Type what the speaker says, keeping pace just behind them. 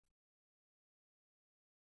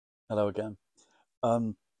Hello again.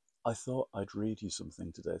 Um, I thought I'd read you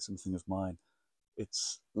something today, something of mine.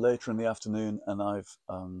 It's later in the afternoon, and I've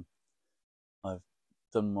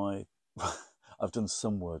done my I've done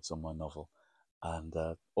some words on my novel, and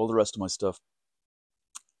all the rest of my stuff.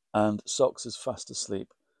 And Socks is fast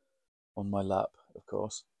asleep on my lap, of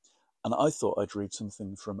course. And I thought I'd read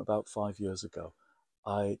something from about 5 years ago.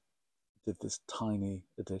 I did this tiny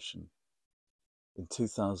edition in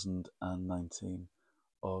 2019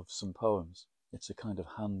 of some poems. It's a kind of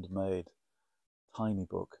handmade tiny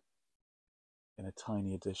book in a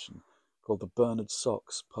tiny edition called the Bernard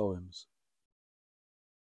Socks Poems,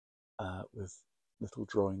 with little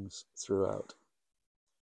drawings throughout.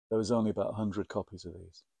 There was only about 100 copies of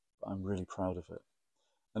these, but I'm really proud of it.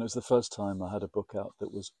 And it was the first time I had a book out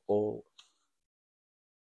that was all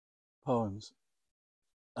poems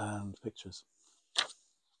and pictures.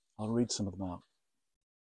 I'll read some of them out.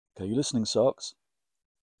 Okay, you listening, Socks?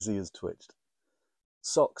 Z has twitched.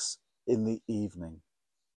 Socks in the evening.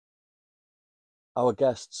 Our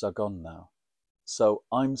guests are gone now, so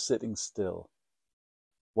I'm sitting still.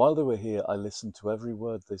 While they were here, I listened to every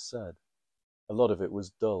word they said. A lot of it was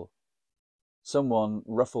dull. Someone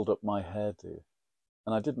ruffled up my hairdo,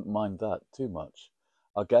 and I didn't mind that too much.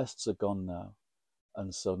 Our guests are gone now,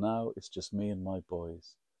 and so now it's just me and my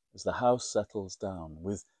boys, as the house settles down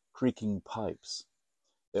with creaking pipes.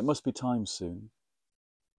 It must be time soon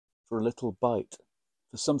for a little bite,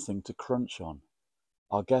 for something to crunch on.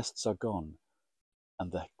 Our guests are gone,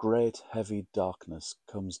 and the great heavy darkness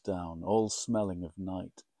comes down, all smelling of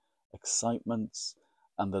night, excitements,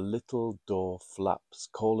 and the little door flaps,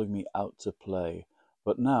 calling me out to play.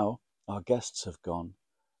 But now our guests have gone,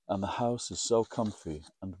 and the house is so comfy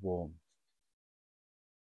and warm.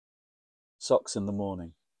 Socks in the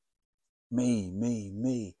morning. Me,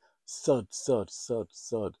 thud, thud, thud,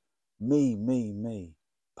 thud. Me.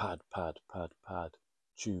 Pad, pad, pad, pad.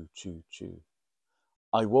 Chew, chew, chew.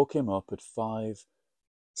 I woke him up at 5,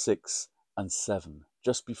 6, and 7,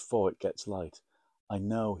 just before it gets light. I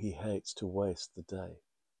know he hates to waste the day.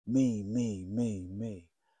 Me.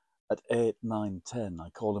 At 8, 9, 10, I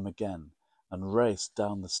call him again and race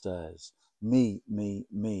down the stairs. Me.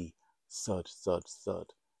 Thud, thud,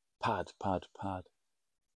 thud. Pad, pad, pad.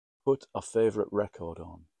 Put our favourite record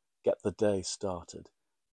on. Get the day started.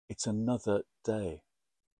 It's another day.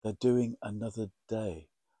 They're doing another day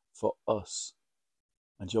for us.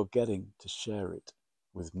 And you're getting to share it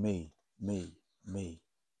with me.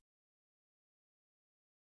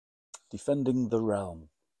 Defending the realm.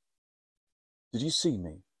 Did you see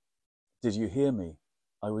me? Did you hear me?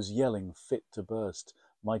 I was yelling fit to burst.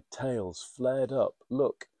 My tails flared up,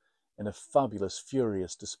 look, in a fabulous,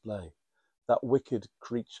 furious display. That wicked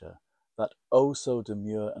creature, that oh so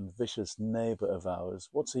demure and vicious neighbour of ours,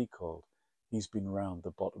 what's he called? He's been round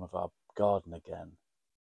the bottom of our garden again,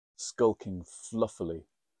 skulking fluffily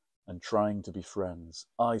and trying to be friends.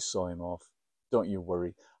 I saw him off. Don't you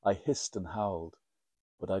worry. I hissed and howled,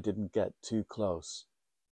 but I didn't get too close.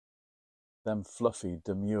 Them fluffy,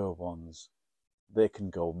 demure ones, they can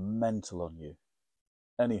go mental on you.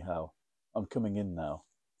 Anyhow, I'm coming in now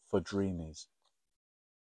for dreamies.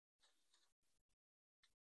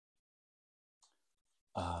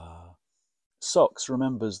 Socks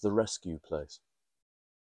remembers the rescue place.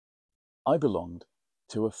 I belonged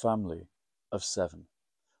to a family of 7,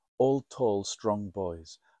 all tall, strong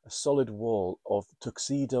boys, a solid wall of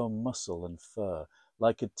tuxedo muscle and fur,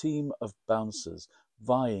 like a team of bouncers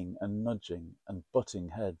vying and nudging and butting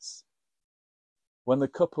heads. When the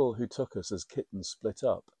couple who took us as kittens split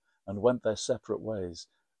up and went their separate ways,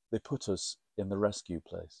 they put us in the rescue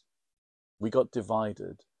place. We got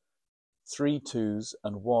divided, 3 twos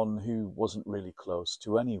and 1 who wasn't really close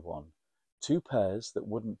to anyone, 2 pairs that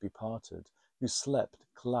wouldn't be parted, who slept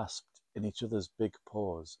clasped in each other's big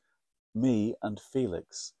paws. Me and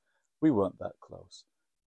Felix, we weren't that close,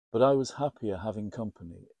 but I was happier having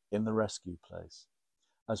company in the rescue place,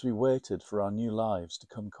 as we waited for our new lives to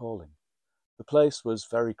come calling. The place was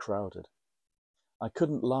very crowded. I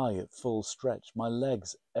couldn't lie at full stretch, my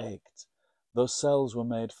legs ached. Those cells were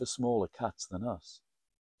made for smaller cats than us.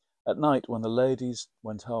 At night, when the ladies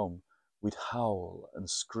went home, we'd howl and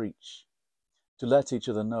screech to let each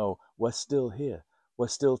other know we're still here, we're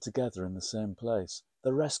still together in the same place,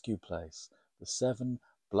 the rescue place, the 7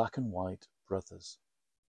 black and white brothers.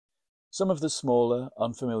 Some of the smaller,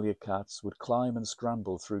 unfamiliar cats would climb and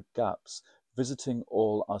scramble through gaps, visiting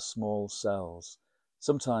all our small cells.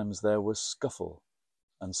 Sometimes there was scuffle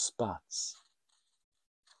and spats.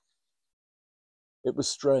 It was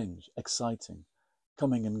strange, exciting,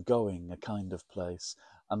 coming and going a kind of place,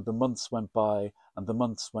 and the months went by, and the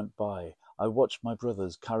months went by. I watched my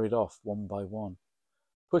brothers carried off one by one,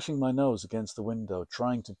 pushing my nose against the window,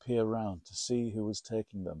 trying to peer round to see who was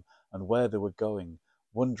taking them and where they were going,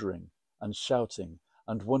 wondering and shouting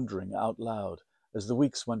and wondering out loud as the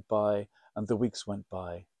weeks went by and the weeks went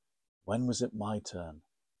by. When was it my turn,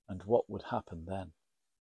 and what would happen then?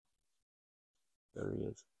 There he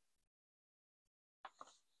is.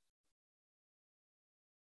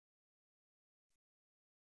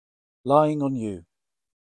 Lying on you.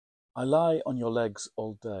 I lie on your legs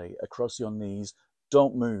all day, across your knees.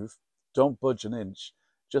 Don't move, don't budge an inch.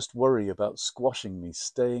 Just worry about squashing me,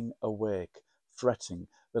 staying awake, fretting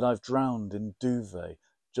that I've drowned in duvet.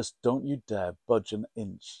 Just don't you dare budge an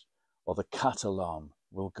inch, or the cat alarm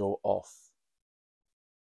will go off.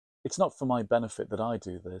 It's not for my benefit that I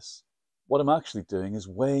do this. What I'm actually doing is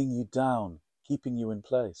weighing you down, keeping you in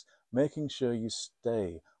place, making sure you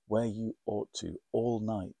stay where you ought to all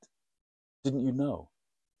night. Didn't you know?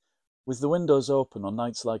 With the windows open on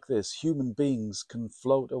nights like this, human beings can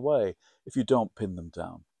float away if you don't pin them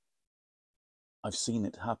down. I've seen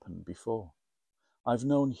it happen before. I've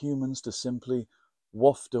known humans to simply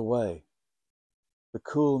waft away. The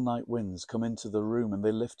cool night winds come into the room and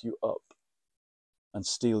they lift you up and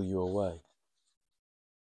steal you away.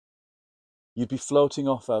 You'd be floating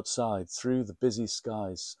off outside through the busy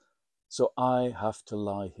skies, so I have to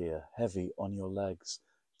lie here, heavy on your legs,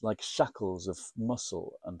 like shackles of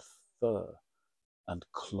muscle and fur and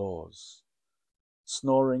claws,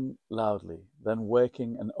 snoring loudly, then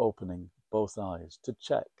waking and opening both eyes to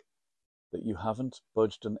check that you haven't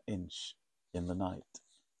budged an inch in the night.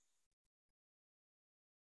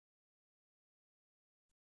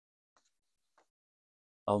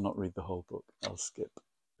 I'll not read the whole book, I'll skip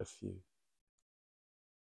a few.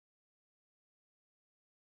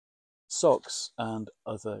 Socks and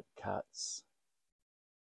other cats.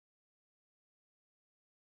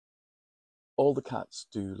 All the cats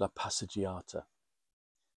do La Passeggiata,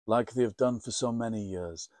 like they have done for so many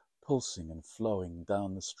years, pulsing and flowing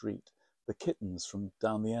down the street. The kittens from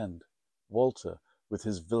down the end, Walter with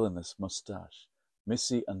his villainous moustache,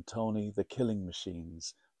 Missy and Tony the killing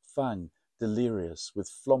machines, Fang delirious with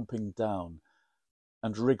flomping down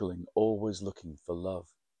and wriggling, always looking for love.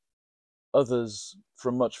 Others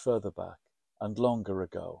from much further back and longer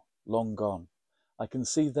ago, long gone. I can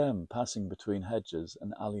see them passing between hedges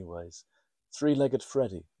and alleyways. Three-legged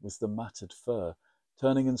Freddy with the matted fur,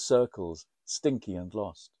 turning in circles, stinky and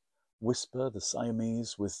lost. Whisper the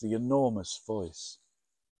Siamese with the enormous voice.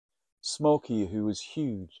 Smoky, who was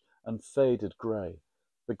huge and faded grey,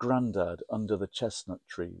 the grandad under the chestnut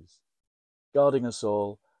trees, guarding us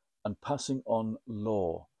all and passing on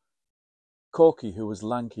law. Corky, who was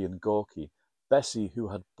lanky and gawky, Bessie, who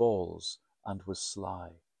had balls and was sly,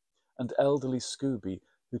 and elderly Scooby,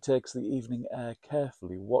 who takes the evening air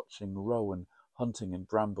carefully, watching Rowan hunting in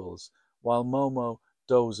brambles, while Momo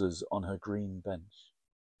dozes on her green bench.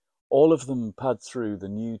 All of them pad through the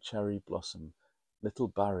new cherry blossom. Little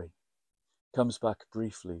Barry comes back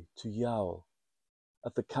briefly to yowl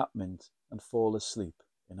at the catmint and fall asleep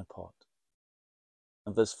in a pot.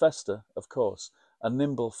 And there's Fester, of course, a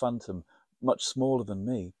nimble phantom, much smaller than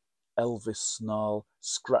me, Elvis snarl,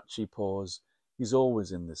 scratchy paws. He's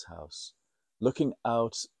always in this house, looking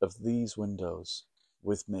out of these windows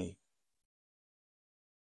with me.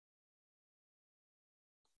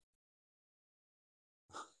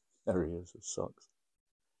 There he is, his socks.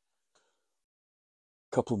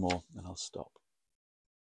 Couple more and I'll stop.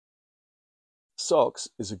 Socks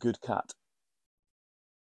is a good cat.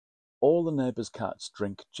 All the neighbours' cats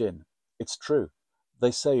drink gin. It's true.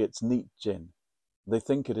 They say it's neat gin. They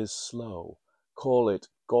think it is slow, call it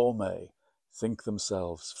gourmet, think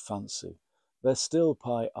themselves fancy. They're still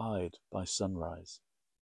pie-eyed by sunrise.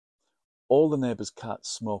 All the neighbours' cats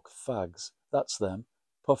smoke fags. That's them,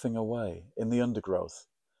 puffing away in the undergrowth,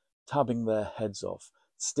 tabbing their heads off,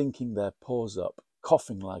 stinking their paws up,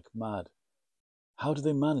 coughing like mad. How do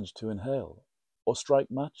they manage to inhale or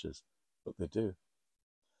strike matches? But they do.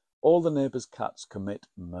 All the neighbours' cats commit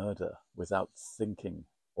murder without thinking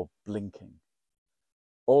or blinking.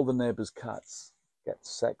 All the neighbours' cats get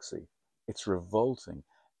sexy. It's revolting.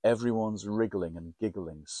 Everyone's wriggling and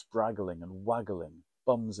giggling, spraggling and waggling,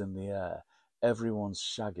 bums in the air. Everyone's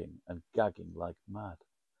shagging and gagging like mad.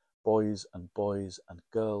 Boys and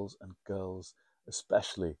girls,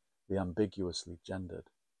 especially the ambiguously gendered.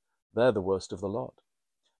 They're the worst of the lot.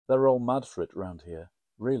 They're all mad for it round here.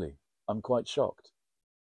 Really, I'm quite shocked.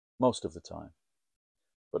 Most of the time.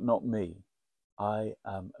 But not me. I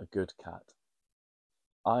am a good cat.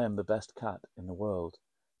 I am the best cat in the world.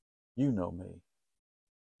 You know me.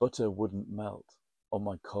 Butter wouldn't melt on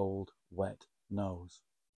my cold, wet nose.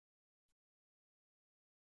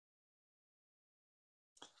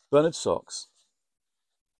 Bernard Socks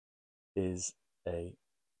is a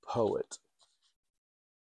poet.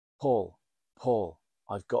 Paul,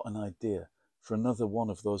 I've got an idea for another one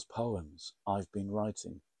of those poems I've been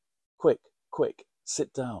writing. Quick,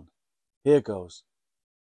 sit down. Here goes.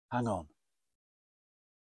 Hang on.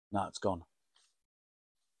 Now it's gone.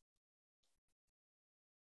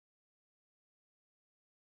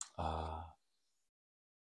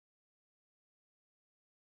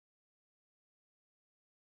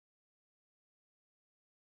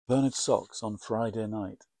 Bernard Socks on Friday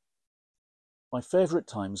night. My favourite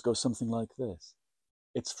times go something like this.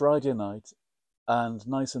 It's Friday night and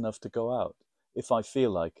nice enough to go out, if I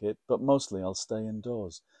feel like it, but mostly I'll stay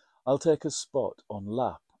indoors. I'll take a spot on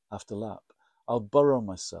lap after lap. I'll burrow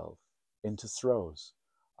myself into throws.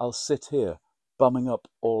 I'll sit here, bumming up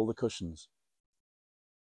all the cushions.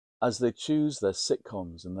 As they choose their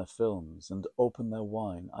sitcoms and their films and open their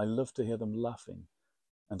wine, I love to hear them laughing,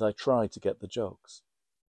 and I try to get the jokes.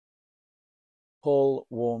 Paul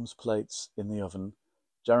warms plates in the oven.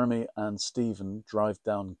 Jeremy and Stephen drive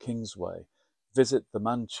down Kingsway, visit the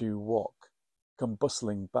Manchu Walk, come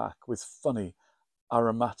bustling back with funny,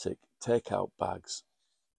 aromatic take-out bags.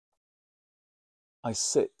 I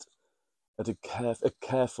sit at a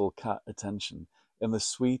careful cat attention in the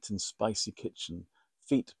sweet and spicy kitchen,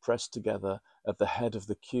 feet pressed together at the head of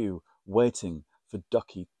the queue, waiting for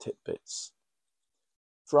ducky titbits.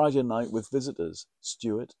 Friday night with visitors,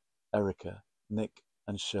 Stuart, Erica, Nick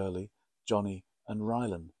and Shirley, Johnny and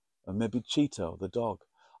Rylan, and maybe Cheeto, the dog.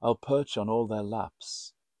 I'll perch on all their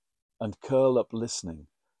laps and curl up listening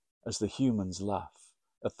as the humans laugh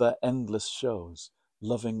at their endless shows,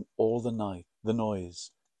 loving all the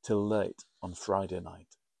noise, till late on Friday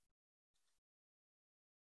night.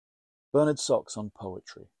 Bernard Socks on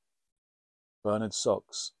poetry. Bernard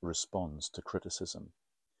Socks responds to criticism.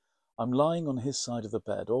 I'm lying on his side of the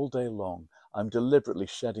bed all day long. I'm deliberately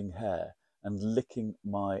shedding hair and licking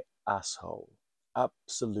my asshole.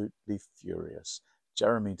 Absolutely furious.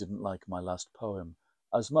 Jeremy didn't like my last poem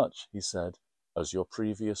as much, he said, as your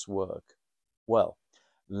previous work. Well,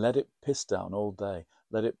 let it piss down all day.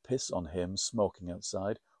 Let it piss on him smoking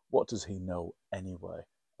outside. What does he know anyway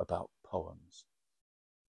about poems?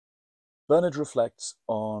 Bernard reflects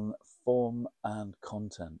on form and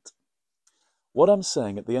content. What I'm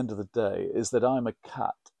saying at the end of the day is that I'm a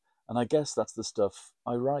cat, and I guess that's the stuff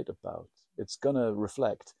I write about. It's gonna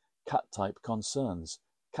reflect cat-type concerns,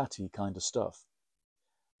 catty kind of stuff.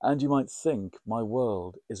 And you might think my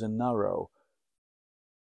world is a narrow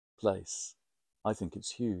place. I think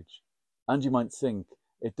it's huge. And you might think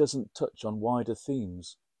it doesn't touch on wider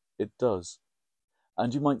themes. It does.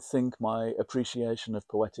 And you might think my appreciation of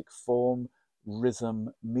poetic form,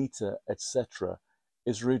 rhythm, meter, etc.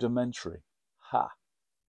 is rudimentary. Ha!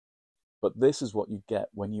 But this is what you get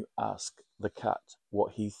when you ask the cat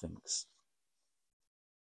what he thinks.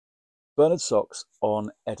 Bernard Socks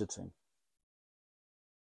on editing.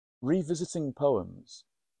 Revisiting poems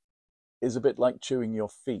is a bit like chewing your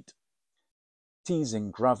feet,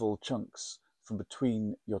 teasing gravel chunks from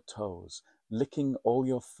between your toes, licking all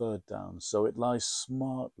your fur down so it lies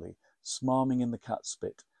smartly, smarming in the cat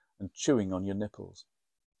spit and chewing on your nipples.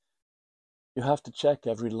 You have to check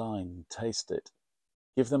every line, taste it,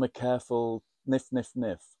 give them a careful niff, niff,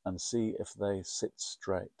 niff, and see if they sit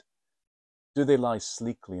straight. Do they lie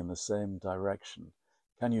sleekly in the same direction?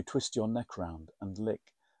 Can you twist your neck round and lick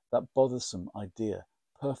that bothersome idea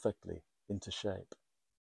perfectly into shape?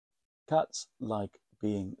 Cats like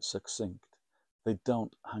being succinct. They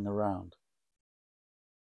don't hang around.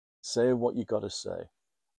 Say what you gotta say,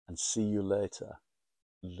 and see you later,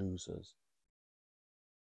 losers.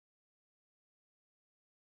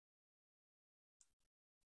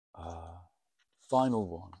 Final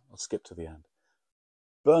one, I'll skip to the end.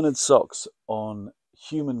 Bernard Socks on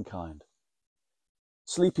humankind.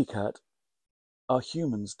 Sleepy cat, are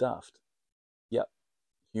humans daft? Yep,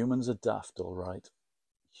 humans are daft, all right.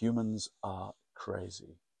 Humans are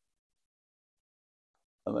crazy.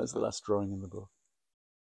 And there's the last drawing in the book.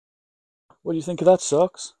 What do you think of that,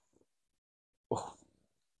 Socks? Oh,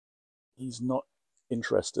 he's not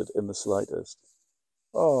interested in the slightest.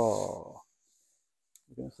 Oh,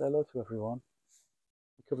 you're going to say hello to everyone.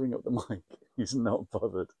 You're covering up the mic. He's not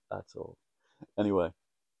bothered at all. Anyway,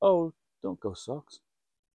 oh, don't go, Socks.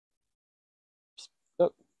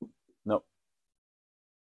 Oh, no.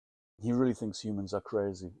 He really thinks humans are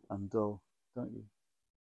crazy and dull, don't you?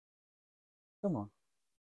 Come on.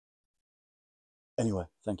 Anyway,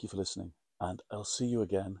 thank you for listening, and I'll see you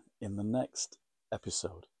again in the next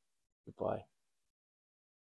episode. Goodbye.